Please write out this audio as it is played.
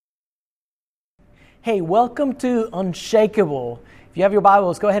Hey, welcome to Unshakable. If you have your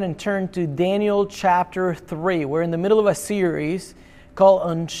Bibles, go ahead and turn to Daniel chapter 3. We're in the middle of a series called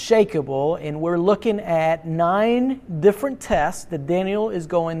Unshakable, and we're looking at 9 different tests that Daniel is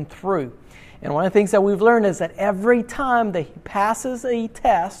going through. And one of the things that we've learned is that every time that he passes a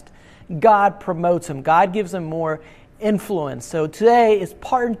test, God promotes him. God gives him more influence. So today is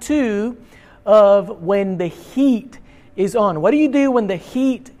part 2 of when the heat is on. What do you do when the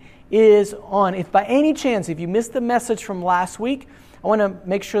heat is on? If by any chance, if you missed the message from last week, I want to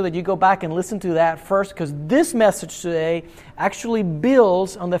make sure that you go back and listen to that first, because this message today actually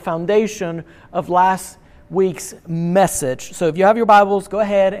builds on the foundation of last week's message. So if you have your Bibles, go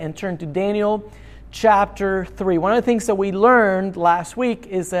ahead and turn to Daniel chapter 3. One of the things that we learned last week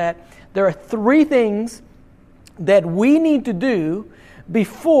is that there are 3 things that we need to do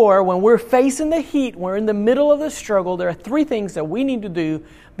before, when we're facing the heat, we're in the middle of the struggle. There are 3 things that we need to do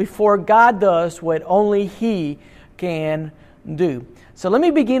before God does what only He can do. So let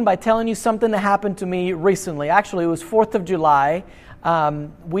me begin by telling you something that happened to me recently. Actually, it was 4th of July.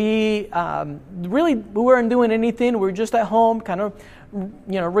 We weren't doing anything. We were just at home, kind of,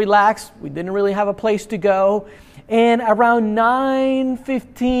 relaxed. We didn't really have a place to go. And around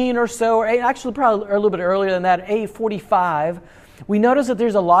 9:15 or so, or actually probably a little bit earlier than that, 8:45, we noticed that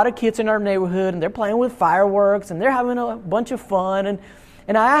there's a lot of kids in our neighborhood, and they're playing with fireworks, and they're having a bunch of fun.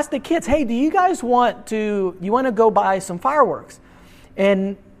 And I asked the kids, hey, do you guys want to go buy some fireworks?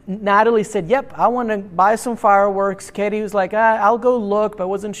 And Natalie said, yep, I want to buy some fireworks. Katie was like, I'll go look, but I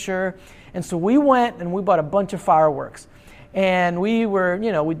wasn't sure. And so we went and we bought a bunch of fireworks. And we were,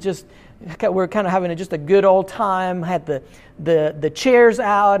 we're kind of having just a good old time. Had the chairs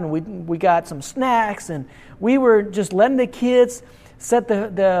out, and we got some snacks, and we were just letting the kids set light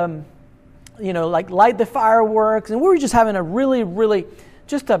the fireworks, and we were just having a really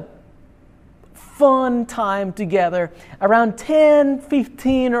just a fun time together. Around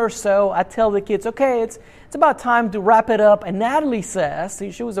 10:15 or so, I tell the kids, okay, it's about time to wrap it up. And Natalie says,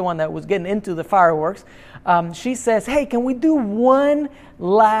 she was the one that was getting into the fireworks. She says, hey, can we do one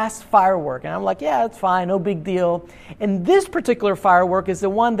last firework? And I'm like, yeah, it's fine, no big deal. And this particular firework is the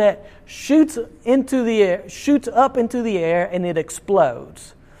one that shoots up into the air, and it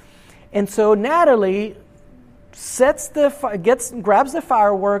explodes. And so Natalie grabs the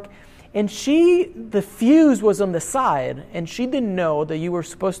firework, and the fuse was on the side, and she didn't know that you were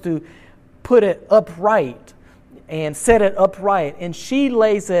supposed to put it upright and set it upright. And she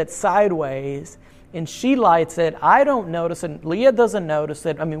lays it sideways, and she lights it. I don't notice it. Leah doesn't notice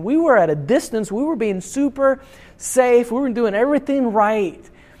it. I mean, we were at a distance. We were being super safe. We were doing everything right.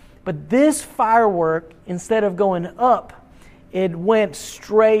 But this firework, instead of going up, it went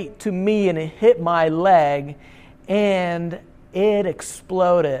straight to me, and it hit my leg, and it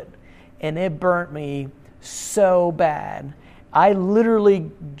exploded, and it burnt me so bad. I literally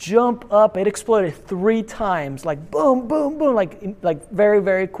jump up. It exploded 3 times, like boom, boom, boom, like very,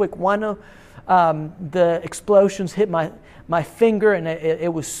 very quick. One of the explosions hit my finger, and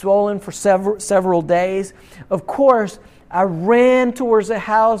it was swollen for several days. Of course, I ran towards the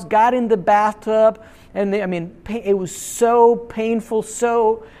house, got in the bathtub, and it was so painful,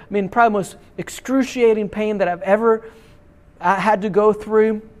 probably the most excruciating pain that I've ever had to go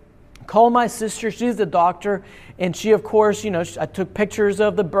through. Called my sister, she's the doctor, and she, of course, I took pictures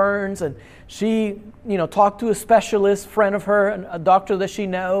of the burns, and she, talked to a specialist friend of her, a doctor that she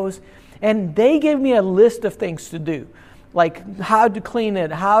knows, and they gave me a list of things to do, like how to clean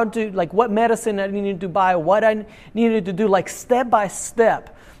it, what medicine I needed to buy, what I needed to do, like step by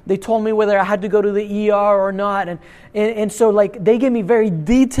step. They told me whether I had to go to the ER or not, and so they gave me very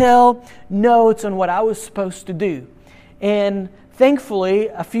detailed notes on what I was supposed to do. And thankfully,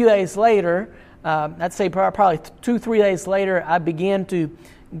 a few days later, I'd say probably 2-3 days later, I began to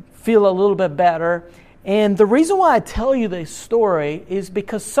feel a little bit better. And the reason why I tell you this story is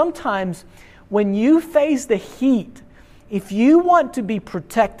because sometimes when you face the heat, if you want to be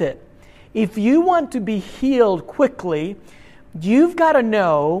protected, if you want to be healed quickly, you've got to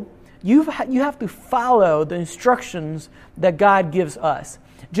know, you have to follow the instructions that God gives us.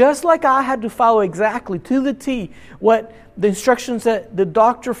 Just like I had to follow exactly to the T what the instructions that the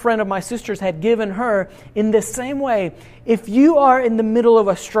doctor friend of my sister's had given her, in the same way, if you are in the middle of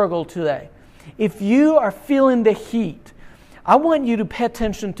a struggle today, if you are feeling the heat, I want you to pay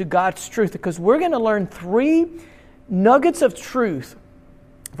attention to God's truth, because we're going to learn 3 nuggets of truth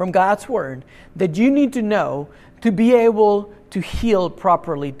from God's Word that you need to know to be able to heal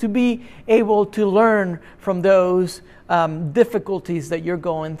properly, to be able to learn from those difficulties that you're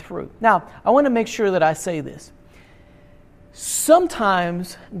going through. Now, I want to make sure that I say this.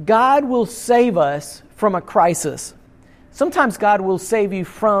 sometimes God will save us from a crisis. Sometimes God will save you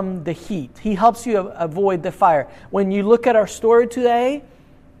from the heat. He helps you avoid the fire. When you look at our story today,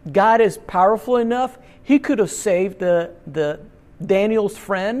 God is powerful enough. He could have saved the Daniel's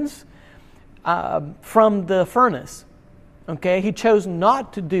friends from the furnace. Okay, He chose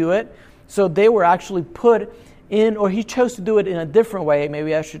not to do it, so they were actually put in, or He chose to do it in a different way,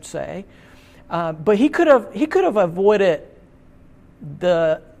 maybe I should say. But He could have avoided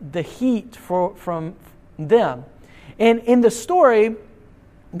the heat from them. And in the story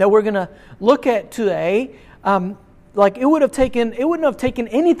that we're going to look at today, it wouldn't have taken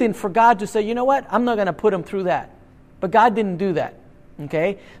anything for God to say, you know what, I'm not going to put them through that. But God didn't do that.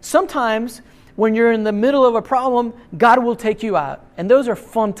 Okay? Sometimes when you're in the middle of a problem, God will take you out. And those are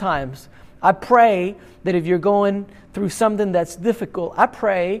fun times. I pray that if you're going through something that's difficult, I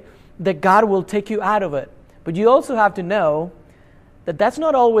pray that God will take you out of it. But you also have to know that that's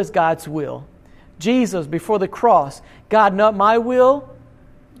not always God's will. Jesus, before the cross, God, not my will,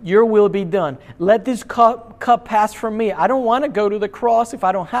 your will be done. Let this cup pass from me. I don't want to go to the cross if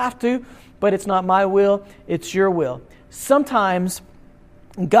I don't have to, but it's not my will, it's your will. Sometimes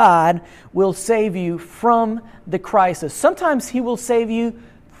God will save you from the crisis. Sometimes He will save you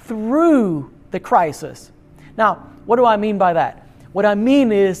through the crisis. Now, what do I mean by that? What I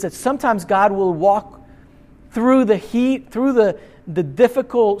mean is that sometimes God will walk through the heat, through the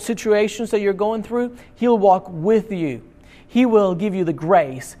difficult situations that you're going through. He'll walk with you. He will give you the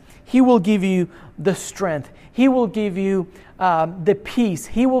grace. He will give you the strength. He will give you the peace.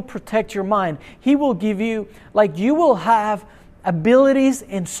 He will protect your mind. He will give you, you will have abilities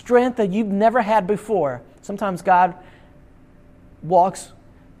and strength that you've never had before. Sometimes God walks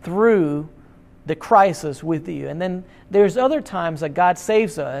through the crisis with you. And then there's other times that God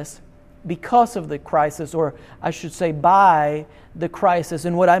saves us because of the crisis, or I should say by the crisis.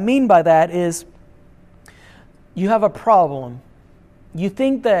 And what I mean by that is you have a problem. You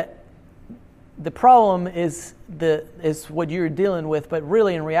think that the problem is what you're dealing with, but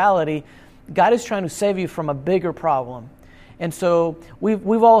really in reality, God is trying to save you from a bigger problem. And so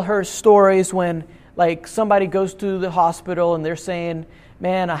we've all heard stories when somebody goes to the hospital and they're saying,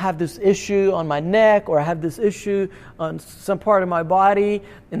 man, I have this issue on my neck, or I have this issue on some part of my body,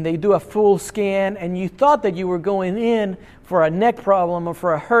 and they do a full scan, and you thought that you were going in for a neck problem or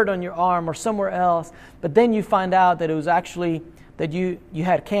for a hurt on your arm or somewhere else, but then you find out that it was actually that you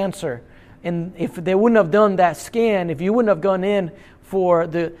had cancer. And if they wouldn't have done that scan, if you wouldn't have gone in for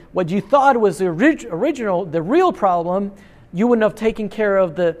what you thought was the real problem, you wouldn't have taken care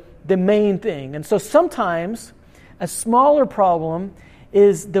of the main thing. And so sometimes a smaller problem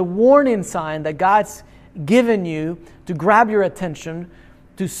is the warning sign that God's given you to grab your attention,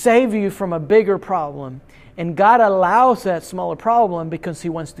 to save you from a bigger problem. And God allows that smaller problem because He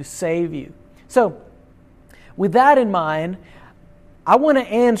wants to save you. So, with that in mind, I want to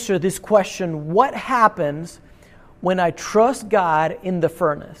answer this question: what happens when I trust God in the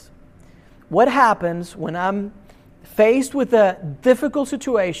furnace? What happens when I'm faced with a difficult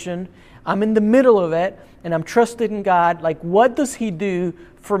situation, I'm in the middle of it, and I'm trusting in God? What does He do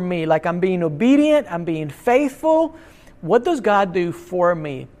for me? I'm being obedient, I'm being faithful. What does God do for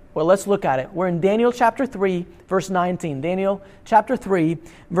me? Well, let's look at it. We're in Daniel chapter 3, verse 19. Daniel chapter 3,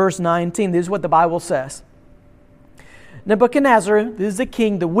 verse 19. This is what the Bible says. Nebuchadnezzar, this is the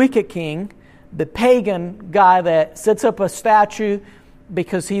king, the wicked king, the pagan guy that sets up a statue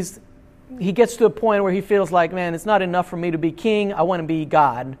because he gets to a point where he feels like, man, it's not enough for me to be king. I want to be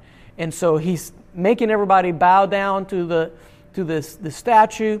God. And so he's making everybody bow down to the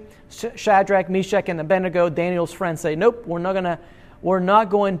statue. Shadrach, Meshach, and Abednego, Daniel's friends, say, nope, we're not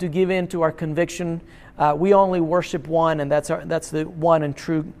going to give in to our conviction. We only worship one, and that's the one and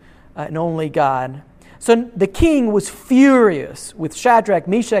true and only God. So the king was furious with Shadrach,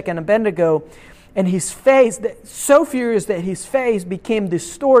 Meshach, and Abednego, and his face, so furious that his face became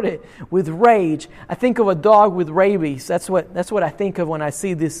distorted with rage. I think of a dog with rabies. That's what I think of when I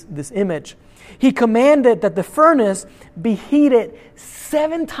see this image. He commanded that the furnace be heated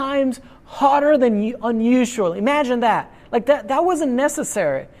 7 times hotter than unusual. Imagine that. That wasn't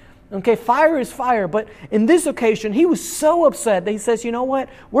necessary. Okay, fire is fire. But in this occasion, he was so upset that he says, you know what?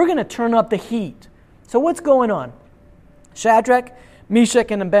 We're going to turn up the heat. So what's going on? Shadrach,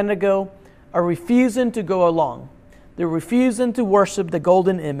 Meshach, and Abednego are refusing to go along. They're refusing to worship the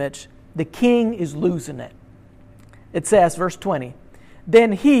golden image. The king is losing it. It says, verse 20,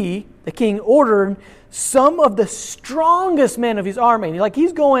 then he, the king, ordered some of the strongest men of his army,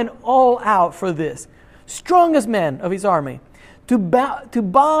 he's going all out for this, strongest men of his army, to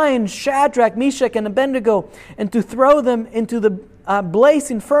bind Shadrach, Meshach, and Abednego, and to throw them into the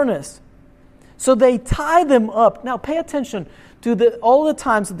blazing furnace. So they tie them up. Now pay attention to all the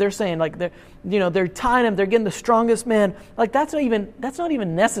times that they're saying, like they're tying them, they're getting the strongest men. Like that's not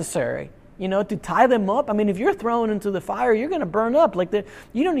even necessary, to tie them up. I mean, if you're thrown into the fire, you're going to burn up.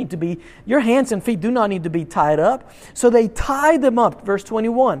 You don't need to be. Your hands and feet do not need to be tied up. So they tied them up. Verse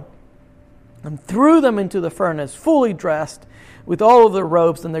 21, and threw them into the furnace, fully dressed, with all of their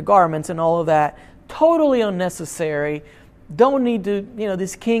robes and their garments and all of that. Totally unnecessary. Don't need to,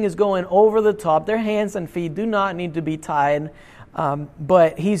 this king is going over the top. Their hands and feet do not need to be tied.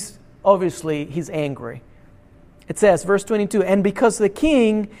 But he's angry. It says, verse 22, and because the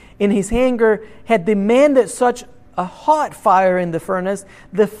king in his anger had demanded such a hot fire in the furnace,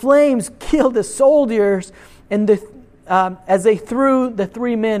 the flames killed the soldiers and as they threw the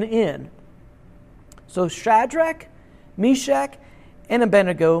three men in. So Shadrach, Meshach, and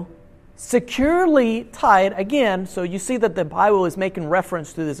Abednego, securely tied, again, so you see that the Bible is making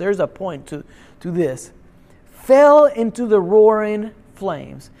reference to this. There's a point to this. Fell into the roaring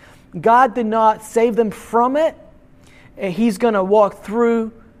flames. God did not save them from it. He's going to walk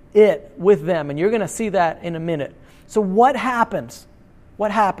through it with them, and you're going to see that in a minute. So what happens?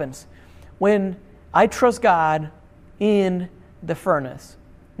 What happens when I trust God in the furnace?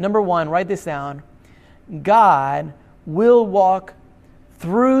 Number one, write this down. God will walk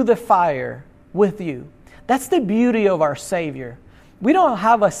through the fire with you. That's the beauty of our Savior. We don't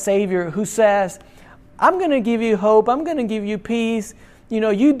have a Savior who says, I'm going to give you hope, I'm going to give you peace,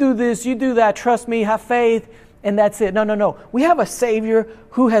 you do this, you do that, trust me, have faith, and that's it. No. We have a Savior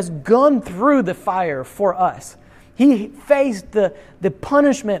who has gone through the fire for us. He faced the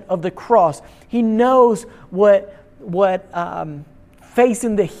punishment of the cross. He knows what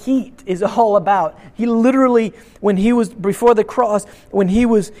facing the heat is all about. He literally, when he was before the cross, when he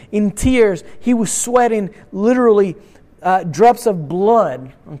was in tears, he was sweating literally drops of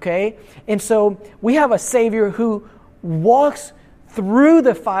blood, okay? And so we have a Savior who walks through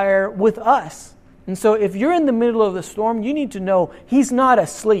the fire with us. And so if you're in the middle of the storm, you need to know He's not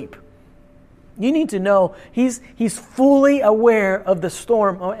asleep. You need to know He's fully aware of the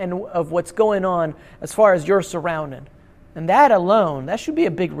storm and of what's going on as far as you're surrounded. And that alone, that should be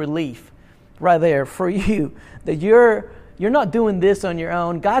a big relief right there for you, that you're not doing this on your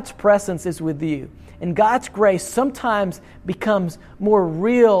own. God's presence is with you. And God's grace sometimes becomes more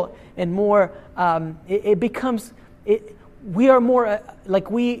real and more, we are more,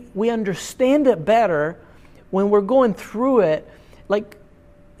 like we understand it better when we're going through it, like,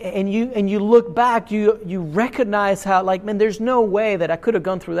 and you look back, you recognize how, like, man, there's no way that I could have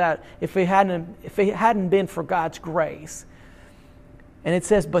gone through that if it hadn't been for God's grace. And it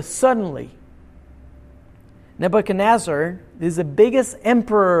says, but suddenly, Nebuchadnezzar, is the biggest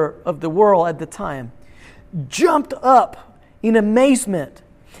emperor of the world at the time, jumped up in amazement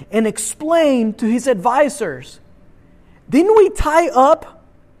and explained to his advisors, didn't we tie up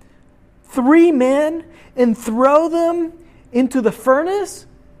 3 men and throw them into the furnace?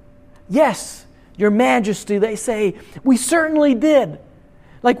 Yes, Your Majesty, they say, we certainly did.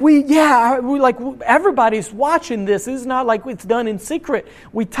 Everybody's watching this. It's not like it's done in secret.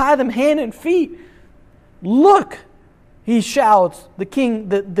 We tie them hand and feet. Look, he shouts, the king,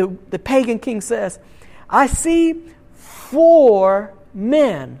 the pagan king says, I see 4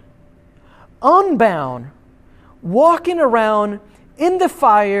 men, unbound, walking around in the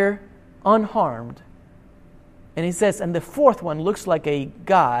fire unharmed. And he says, and the 4th one looks like a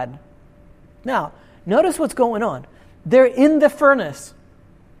god. Now, notice what's going on. They're in the furnace.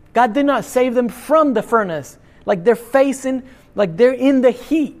 God did not save them from the furnace. Like they're in the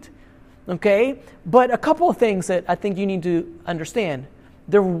heat. Okay? But a couple of things that I think you need to understand.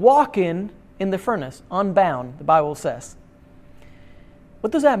 They're walking in the furnace, unbound, the Bible says.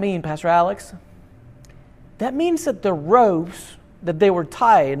 What does that mean, Pastor Alex? That means that the ropes that they were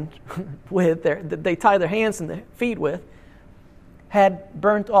tied with, that they tied their hands and their feet with, had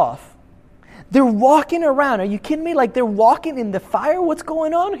burnt off. They're walking around. Are you kidding me? Like they're walking in the fire? What's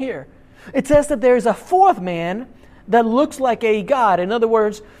going on here? It says that there's a 4th man that looks like a god. In other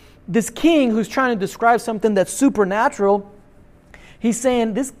words, this king who's trying to describe something that's supernatural, he's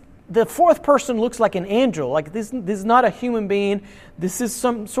saying the 4th person looks like an angel. Like this is not a human being. This is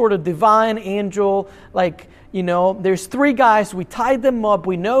some sort of divine angel. Like, there's 3 guys. We tied them up.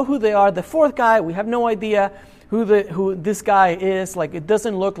 We know who they are. The 4th guy, we have no idea who this guy is. Like it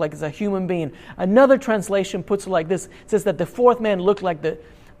doesn't look like it's a human being. Another translation puts it like this. It says that the 4th man looked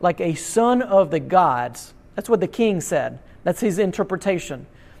like a son of the gods. That's what the king said. That's his interpretation.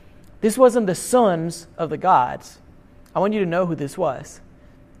 This wasn't the sons of the gods. I want you to know who this was.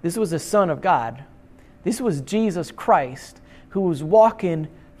 This was the Son of God. This was Jesus Christ, who was walking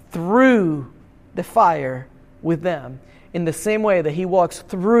through the fire with them in the same way that he walks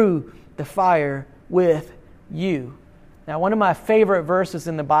through the fire with you. Now, one of my favorite verses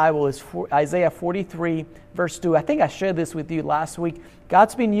in the Bible is Isaiah 43, verse 2. I think I shared this with you last week.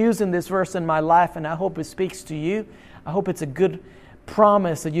 God's been using this verse in my life, and I hope it speaks to you. I hope it's a good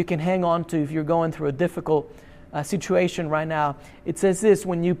promise that you can hang on to if you're going through a difficult situation right now. It says this: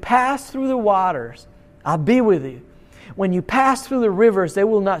 when you pass through the waters, I'll be with you. When you pass through the rivers, they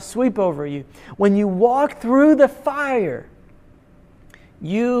will not sweep over you. When you walk through the fire,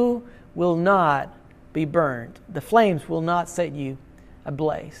 you will not be burned. The flames will not set you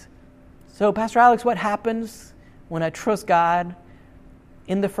ablaze. So, Pastor Alex, what happens when I trust God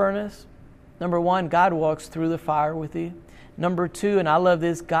in the furnace? Number one, God walks through the fire with you. Number two, and I love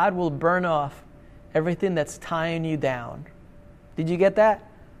this, God will burn off everything that's tying you down. Did you get that?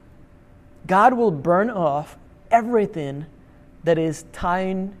 God will burn off everything that is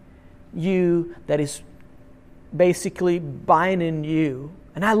tying you, that is basically binding you.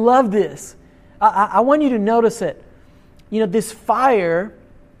 And I love this. I want you to notice it. You know, this fire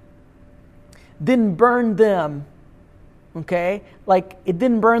didn't burn them, okay? Like, it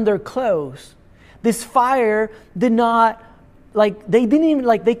didn't burn their clothes. This fire did not,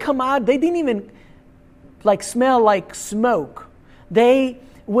 they come out, they didn't even, smell like smoke. They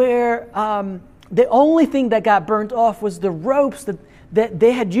were, the only thing that got burnt off was the ropes that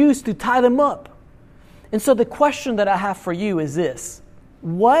they had used to tie them up. And so the question that I have for you is this: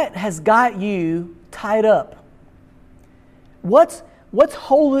 what has got you tied up? What's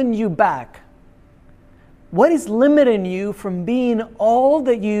holding you back? What is limiting you from being all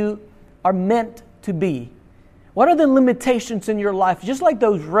that you are meant to be? What are the limitations in your life? Just like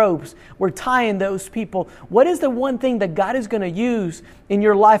those ropes were tying those people. What is the one thing that God is going to use in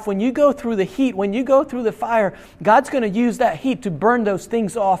your life when you go through the heat, when you go through the fire? God's going to use that heat to burn those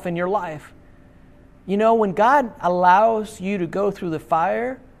things off in your life. You know, when God allows you to go through the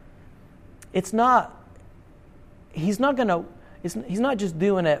fire, He's not just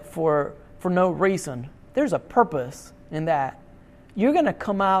doing it for no reason. There's a purpose in that. You're going to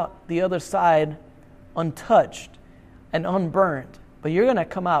come out the other side untouched and unburnt, but you're going to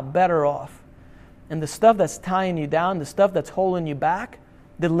come out better off. And the stuff that's tying you down, the stuff that's holding you back,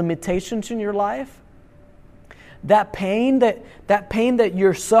 the limitations in your life, that pain that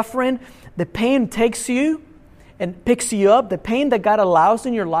you're suffering, the pain takes you and picks you up. The pain that God allows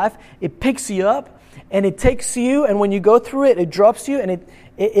in your life, it picks you up and it takes you, and when you go through it, it drops you and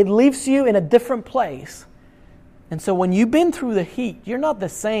it leaves you in a different place. And so when you've been through the heat, you're not the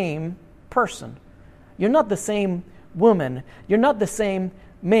same person. You're not the same woman. You're not the same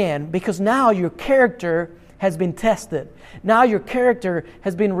man, because now your character has been tested. Now your character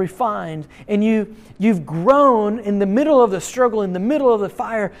has been refined, and you've grown in the middle of the struggle, in the middle of the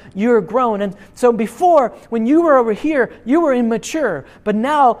fire. You're grown. And so before, when you were over here, you were immature. But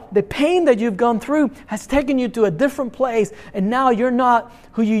now the pain that you've gone through has taken you to a different place, and now you're not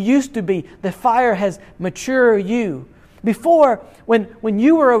who you used to be. The fire has matured you. Before, when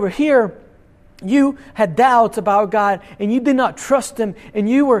you were over here, you had doubts about God and you did not trust Him and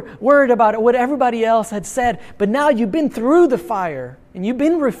you were worried about what everybody else had said. But now you've been through the fire and you've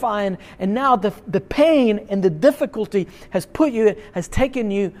been refined, and now the pain and the difficulty has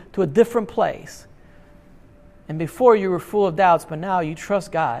taken you to a different place. And before you were full of doubts, but now you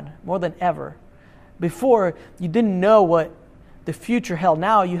trust God more than ever. Before you didn't know what the future held.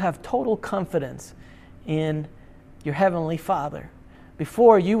 Now you have total confidence in your Heavenly Father.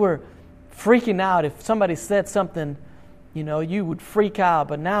 Before you were freaking out if somebody said something, you would freak out.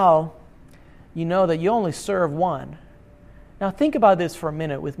 But now you know that you only serve one. Now think about this for a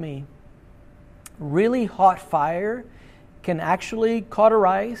minute with me. Really hot fire can actually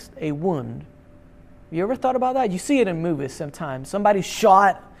cauterize a wound. You ever thought about that? You see it in movies sometimes. Somebody's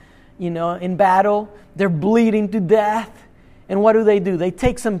shot, in battle. They're bleeding to death. And what do? They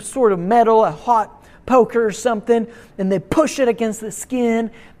take some sort of metal, a hot poker or something, and they push it against the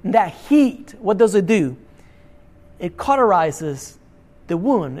skin. And that heat, what does it do? It cauterizes the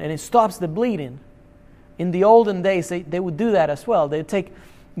wound and it stops the bleeding. In the olden days, they would do that as well. They would take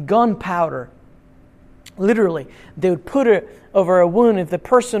gunpowder. Literally, they would put it over a wound. If the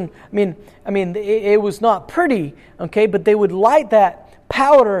person, it was not pretty, okay, but they would light that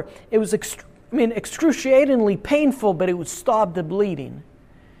powder. It was excruciatingly painful, but it would stop the bleeding.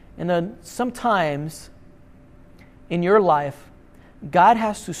 And then sometimes in your life, God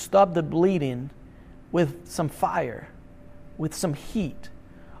has to stop the bleeding with some fire, with some heat,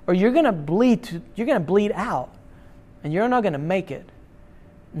 or you're going to bleed out. and you're not going to make it.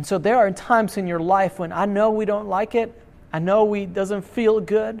 And so there are times in your life when I know we don't like it. I know it doesn't feel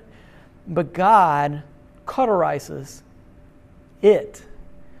good. But God cauterizes it.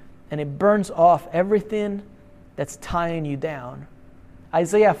 And it burns off everything that's tying you down.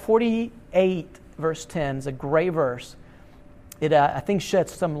 Isaiah 48 verse 10 is a great verse. It, I think,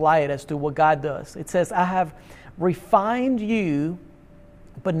 sheds some light as to what God does. It says, I have refined you,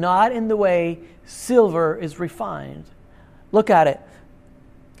 but not in the way silver is refined. Look at it.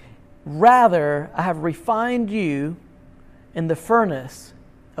 Rather, I have refined you in the furnace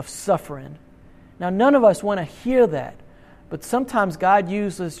of suffering. Now, none of us want to hear that, but sometimes God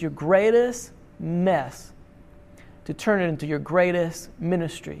uses your greatest mess to turn it into your greatest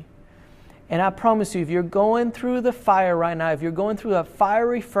ministry. And I promise you, if you're going through the fire right now, if you're going through a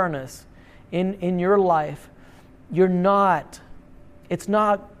fiery furnace in your life, it's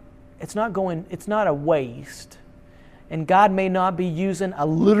not a waste. And God may not be using a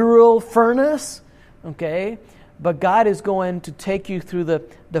literal furnace, okay? But God is going to take you through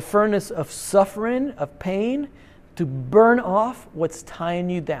the furnace of suffering, of pain, to burn off what's tying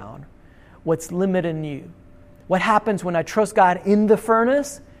you down, what's limiting you. What happens when I trust God in the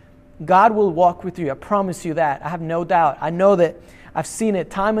furnace? God will walk with you. I promise you that. I have no doubt. I know that I've seen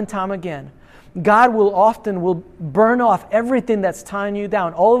it time and time again. God will burn off everything that's tying you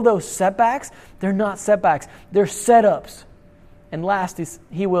down. All of those setbacks, they're not setbacks. They're setups. And the last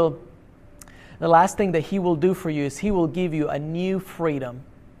thing that He will do for you is He will give you a new freedom.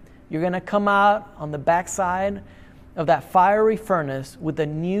 You're going to come out on the backside of that fiery furnace with a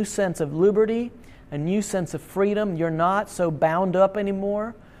new sense of liberty, a new sense of freedom. You're not so bound up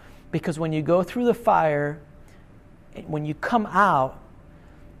anymore, because when you go through the fire, when you come out,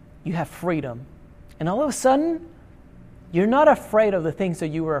 you have freedom. And all of a sudden, you're not afraid of the things that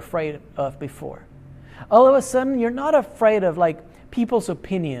you were afraid of before. All of a sudden, you're not afraid of people's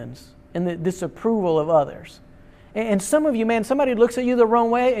opinions and the disapproval of others. And some of you, man, somebody looks at you the wrong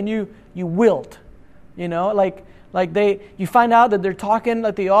way and you wilt. You know, you find out that they're talking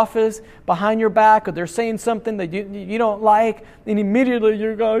at the office behind your back, or they're saying something that you don't like, and immediately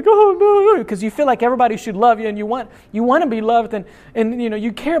you're going, oh no, because you feel like everybody should love you, and you want to be loved, and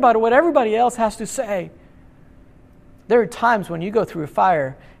you care about what everybody else has to say. There are times when you go through a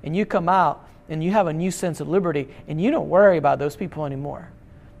fire and you come out and you have a new sense of liberty, and you don't worry about those people anymore,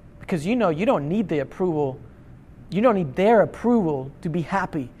 because you don't need the approval. You don't need their approval to be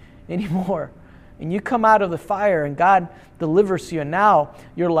happy anymore. And you come out of the fire and God delivers you, and now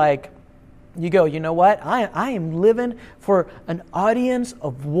you're like, you go, you know what? I am living for an audience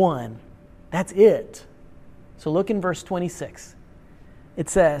of one. That's it. So look in verse 26. It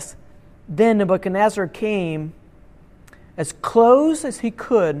says, Then Nebuchadnezzar came as close as he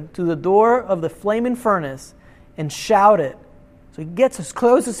could to the door of the flaming furnace and shouted. So he gets as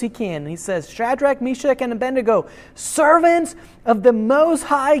close as he can. And he says, Shadrach, Meshach, and Abednego, servants of the Most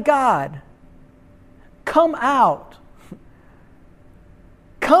High God, come out.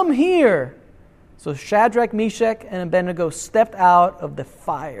 Come here. So Shadrach, Meshach, and Abednego stepped out of the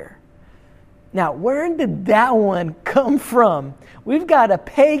fire. Now, where did that one come from? We've got a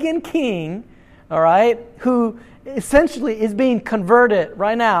pagan king, all right, who essentially is being converted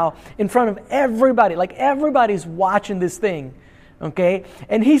right now in front of everybody. Like everybody's watching this thing. Okay?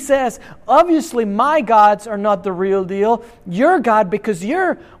 And he says, obviously my gods are not the real deal. Your God, because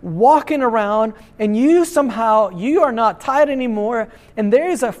you're walking around and you are not tied anymore, and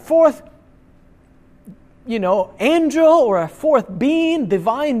there is a fourth, angel or a fourth being,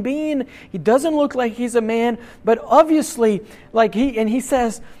 divine being. He doesn't look like he's a man, but obviously, he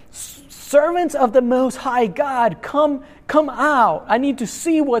says, servants of the Most High God, come out. I need to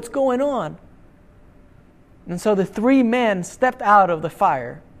see what's going on. And so the three men stepped out of the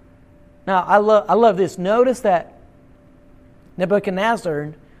fire. Now, I love this. Notice that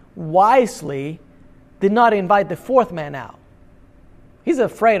Nebuchadnezzar wisely did not invite the fourth man out. He's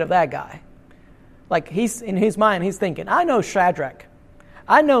afraid of that guy. He's in his mind, he's thinking, I know Shadrach.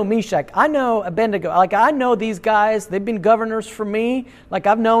 I know Meshach. I know Abednego. I know these guys. They've been governors for me.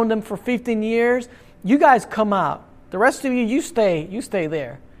 I've known them for 15 years. You guys come out. The rest of you stay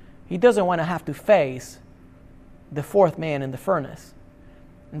there. He doesn't want to have to face the fourth man in the furnace.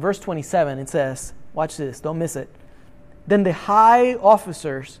 In verse 27, it says, watch this, don't miss it. Then the high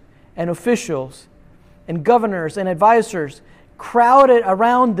officers and officials and governors and advisors crowded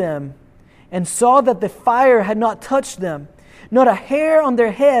around them and saw that the fire had not touched them. Not a hair on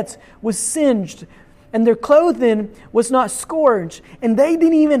their heads was singed, and their clothing was not scorched, and they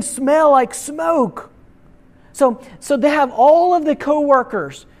didn't even smell like smoke. So they have all of the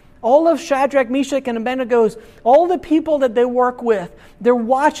co-workers, All of Shadrach, Meshach, and Abednego's, all the people that they work with, they're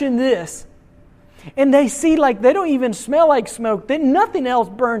watching this. And they see like they don't even smell like smoke. Nothing else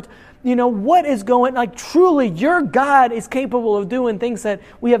burns. What is going, like truly your God is capable of doing things that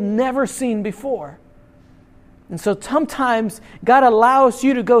we have never seen before. And so sometimes God allows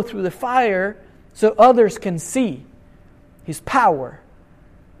you to go through the fire so others can see His power.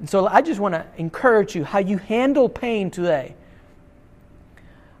 And so I just want to encourage you how you handle pain today.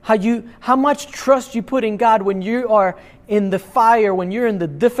 How much trust you put in God when you are in the fire, when you're in the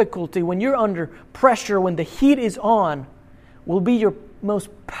difficulty, when you're under pressure, when the heat is on, will be your most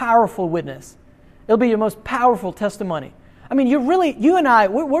powerful witness. It'll be your most powerful testimony. I mean, you and I,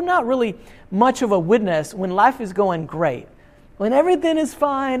 we're not really much of a witness when life is going great. When everything is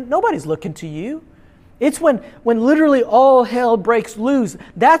fine, nobody's looking to you. It's when literally all hell breaks loose,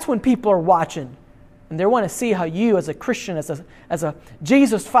 that's when people are watching. And they want to see how you as a Christian, as a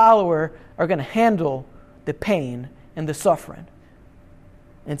Jesus follower, are going to handle the pain and the suffering.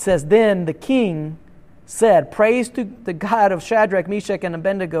 And it says, then the king said, praise to the God of Shadrach, Meshach, and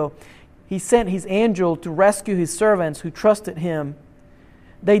Abednego. He sent his angel to rescue his servants who trusted him.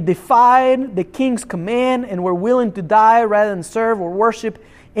 They defied the king's command and were willing to die rather than serve or worship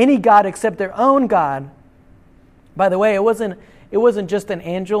any god except their own God. By the way, it wasn't just an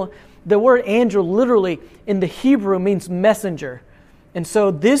angel. The word angel literally in the Hebrew means messenger. And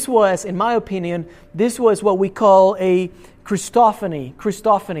so this was, in my opinion, this was what we call a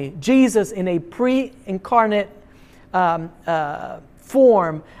Christophany. Jesus in a pre-incarnate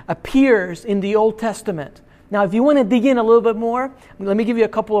form appears in the Old Testament. Now, if you want to dig in a little bit more, let me give you a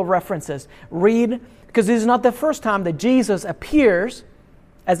couple of references. Read, because this is not the first time that Jesus appears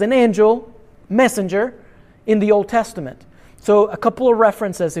as an angel, messenger, in the Old Testament. So a couple of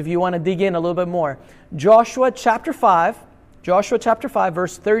references if you want to dig in a little bit more. Joshua chapter 5,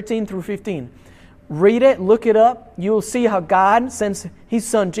 verse 13 through 15. Read it, look it up. You will see how God sends His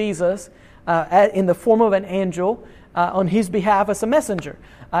Son Jesus in the form of an angel on His behalf as a messenger.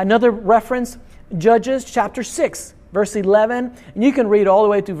 Another reference, Judges chapter 6, verse 11. And you can read all the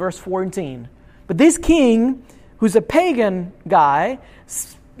way to verse 14. But this king, who's a pagan guy,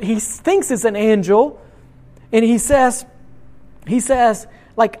 he thinks it's an angel. And he says,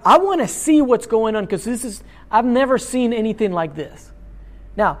 like, I want to see what's going on because I've never seen anything like this.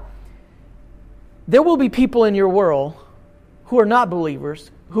 Now, there will be people in your world who are not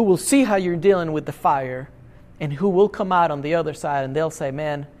believers, who will see how you're dealing with the fire, and who will come out on the other side and they'll say,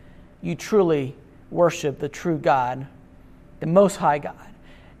 man, you truly worship the true God, the Most High God.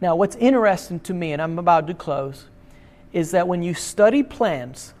 Now, what's interesting to me, and I'm about to close, is that when you study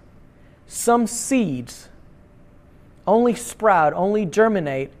plants, some seeds only sprout, only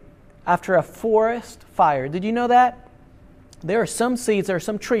germinate after a forest fire. Did you know that? There are some seeds, there are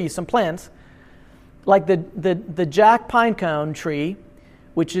some trees, some plants, like the Jack Pinecone tree,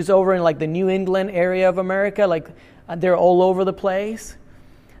 which is over in like the New England area of America, like they're all over the place.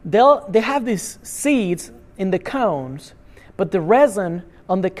 They have these seeds in the cones, but the resin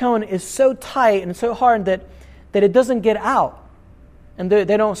on the cone is so tight and so hard that it doesn't get out, and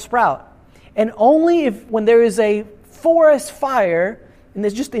they don't sprout. And only when there is a forest fire and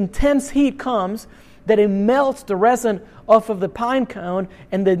there's just intense heat comes, that it melts the resin off of the pine cone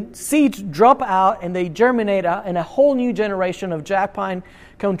and the seeds drop out and they germinate out and a whole new generation of Jack pine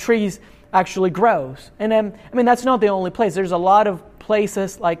cone trees actually grows. And that's not the only place. There's a lot of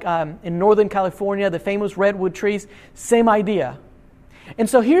places like in Northern California, the famous redwood trees, same idea. And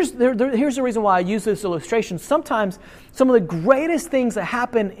so here's the reason why I use this illustration. Sometimes some of the greatest things that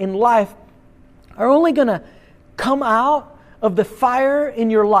happen in life are only going to come out of the fire in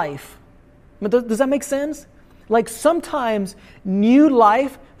your life. Does that make sense? Like sometimes new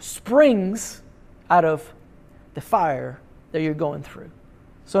life springs out of the fire that you're going through.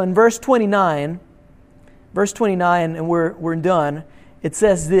 So in verse 29, and we're done, it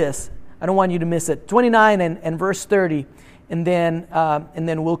says this. I don't want you to miss it. 29 and verse 30, and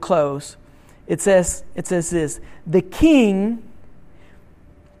then we'll close. It says this. The king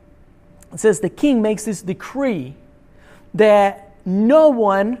makes this decree that no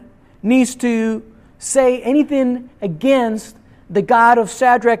one needs to say anything against the God of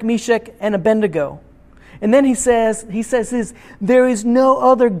Shadrach, Meshach, and Abednego. And then he says this, there is no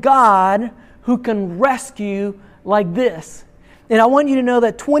other God who can rescue like this. And I want you to know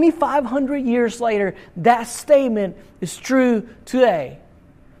that 2,500 years later, that statement is true today.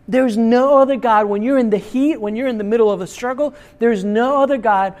 There's no other God. When you're in the heat, when you're in the middle of a struggle, there's no other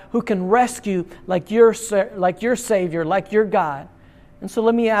God who can rescue like your Savior, like your God. And so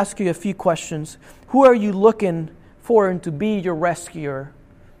let me ask you a few questions. Who are you looking for to be your rescuer?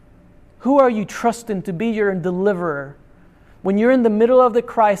 Who are you trusting to be your deliverer? When you're in the middle of the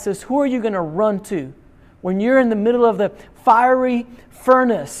crisis, who are you going to run to? When you're in the middle of the fiery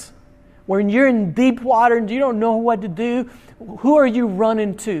furnace, when you're in deep water and you don't know what to do, who are you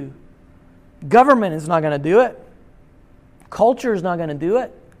running to? Government is not going to do it. Culture is not going to do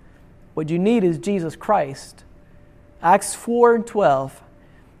it. What you need is Jesus Christ. Acts 4:12.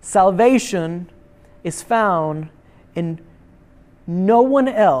 Salvation is found in no one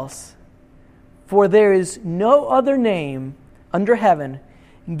else, for there is no other name under heaven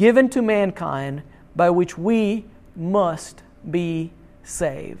given to mankind by which we must be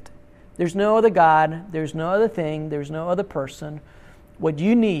saved. There's no other God, there's no other thing, there's no other person. What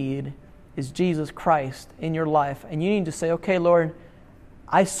you need is Jesus Christ in your life. And you need to say, okay, Lord,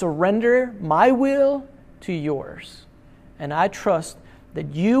 I surrender my will to yours. And I trust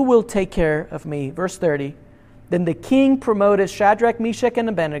that you will take care of me. Verse 30, then the king promoted Shadrach, Meshach, and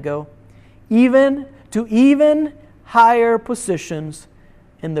Abednego even higher positions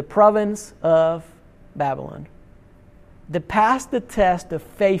in the province of Babylon. They passed the test of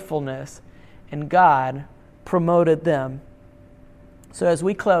faithfulness, and God promoted them. So as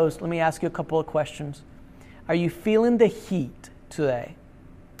we close, let me ask you a couple of questions. Are you feeling the heat today?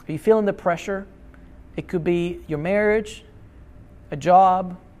 Are you feeling the pressure? It could be your marriage, a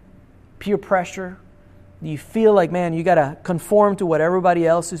job, peer pressure. Do you feel like, man, you got to conform to what everybody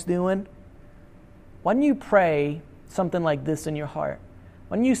else is doing? Why don't you pray something like this in your heart?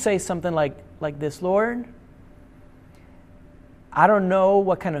 Why don't you say something like this, Lord, I don't know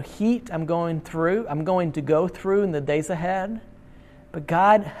what kind of heat I'm going to go through in the days ahead, but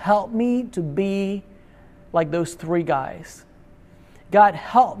God, help me to be like those three guys. God,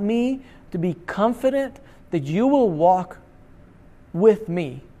 help me to be confident that you will walk with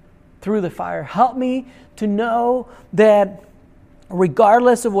me through the fire. Help me to know that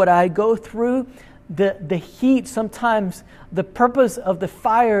regardless of what I go through, the heat, sometimes the purpose of the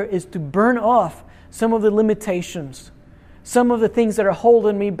fire is to burn off some of the limitations, some of the things that are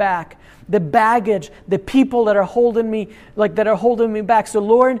holding me back, the baggage, the people that are holding me back. So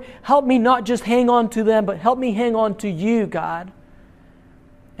Lord, help me not just hang on to them, but help me hang on to you, God.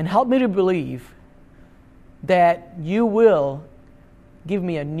 And help me to believe that you will give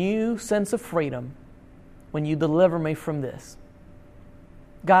me a new sense of freedom when you deliver me from this.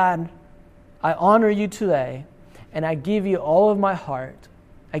 God, I honor you today, and I give you all of my heart.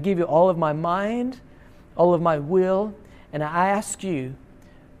 I give you all of my mind, all of my will, and I ask you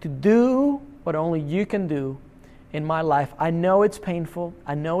to do what only you can do in my life. I know it's painful.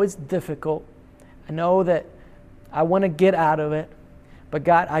 I know it's difficult. I know that I want to get out of it. But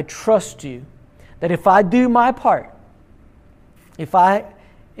God, I trust you that if I do my part, if I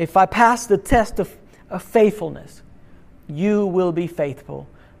pass the test of faithfulness, you will be faithful,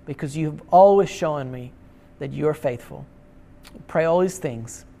 because you've always shown me that you're faithful. Pray all these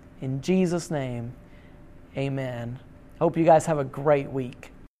things in Jesus' name. Amen. Hope you guys have a great week.